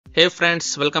Hey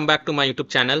friends, welcome back to my YouTube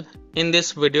channel. In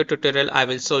this video tutorial, I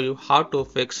will show you how to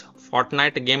fix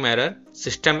Fortnite game error,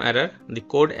 system error. The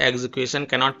code execution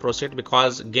cannot proceed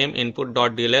because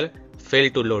GameInput.dll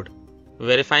failed to load.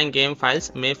 Verifying game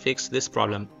files may fix this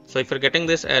problem. So if you're getting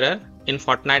this error in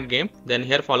Fortnite game, then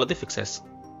here follow the fixes.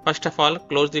 First of all,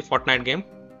 close the Fortnite game.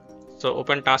 So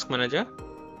open Task Manager.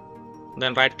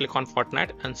 Then right click on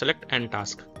Fortnite and select End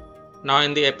Task. Now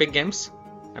in the Epic Games,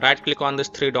 right click on this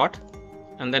three dot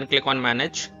and then click on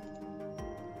Manage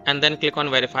and then click on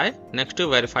Verify next to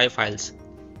Verify Files.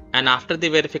 And after the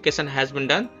verification has been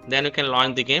done, then you can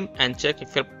launch the game and check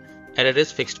if your error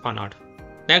is fixed or not.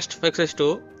 Next fix is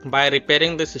by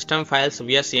repairing the system files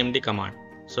via CMD command.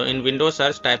 So in Windows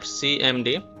search type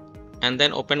CMD and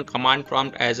then open command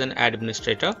prompt as an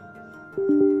administrator.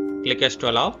 Click Yes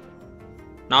to allow.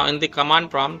 Now in the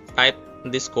command prompt type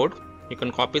this code. You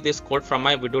can copy this code from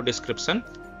my video description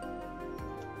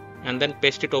and then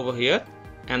paste it over here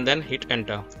and then hit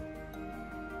enter.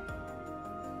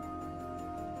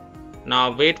 Now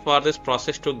wait for this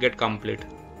process to get complete.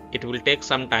 It will take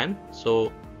some time,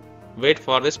 so wait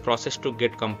for this process to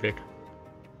get complete.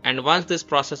 And once this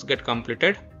process get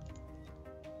completed,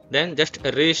 then just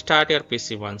restart your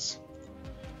PC once.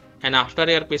 And after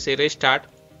your PC restart,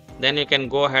 then you can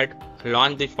go ahead,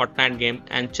 launch the Fortnite game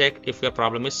and check if your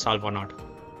problem is solved or not.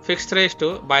 Fix 3 is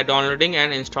by downloading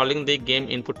and installing the game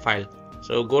input file.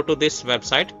 So go to this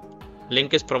website,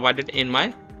 link is provided in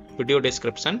my video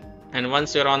description, and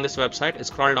once you're on this website,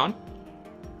 scroll down,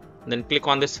 then click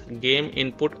on this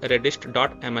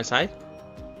GameInput.dll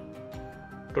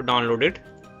to download it,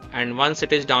 and once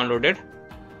it is downloaded,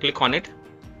 click on it,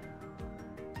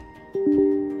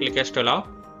 click Yes to allow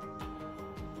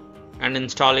and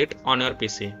install it on your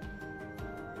PC.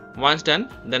 Once done,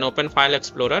 then open File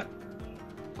Explorer,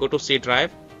 go to C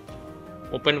drive,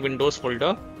 open Windows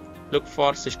folder, look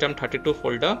for System32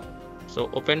 folder. So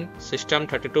open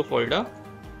System32 folder.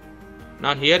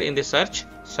 Now here in the search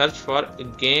for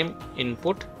game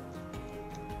input.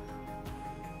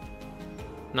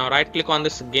 Now right click on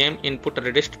this game input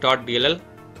redist.dll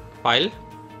file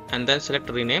and then select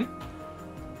rename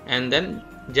and then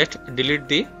just delete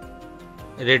the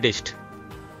redist.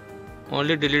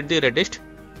 Only delete the redist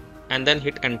and then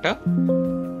hit enter.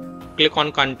 Click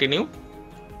on continue,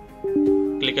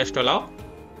 click Yes to allow,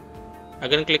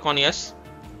 again click on yes,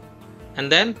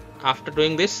 and then after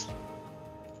doing this,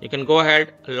 you can go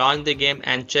ahead, launch the game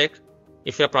and check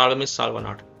if your problem is solved or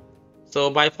not. So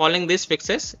by following these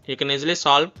fixes, you can easily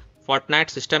solve Fortnite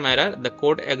system error. The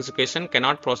code execution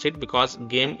cannot proceed because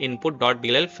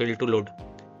GameInput.dll failed to load.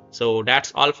 So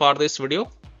that's all for this video.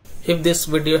 If this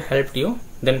video helped you,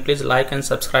 then please like and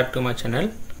subscribe to my channel,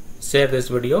 share this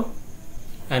video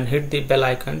and hit the bell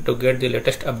icon to get the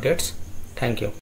latest updates. Thank you.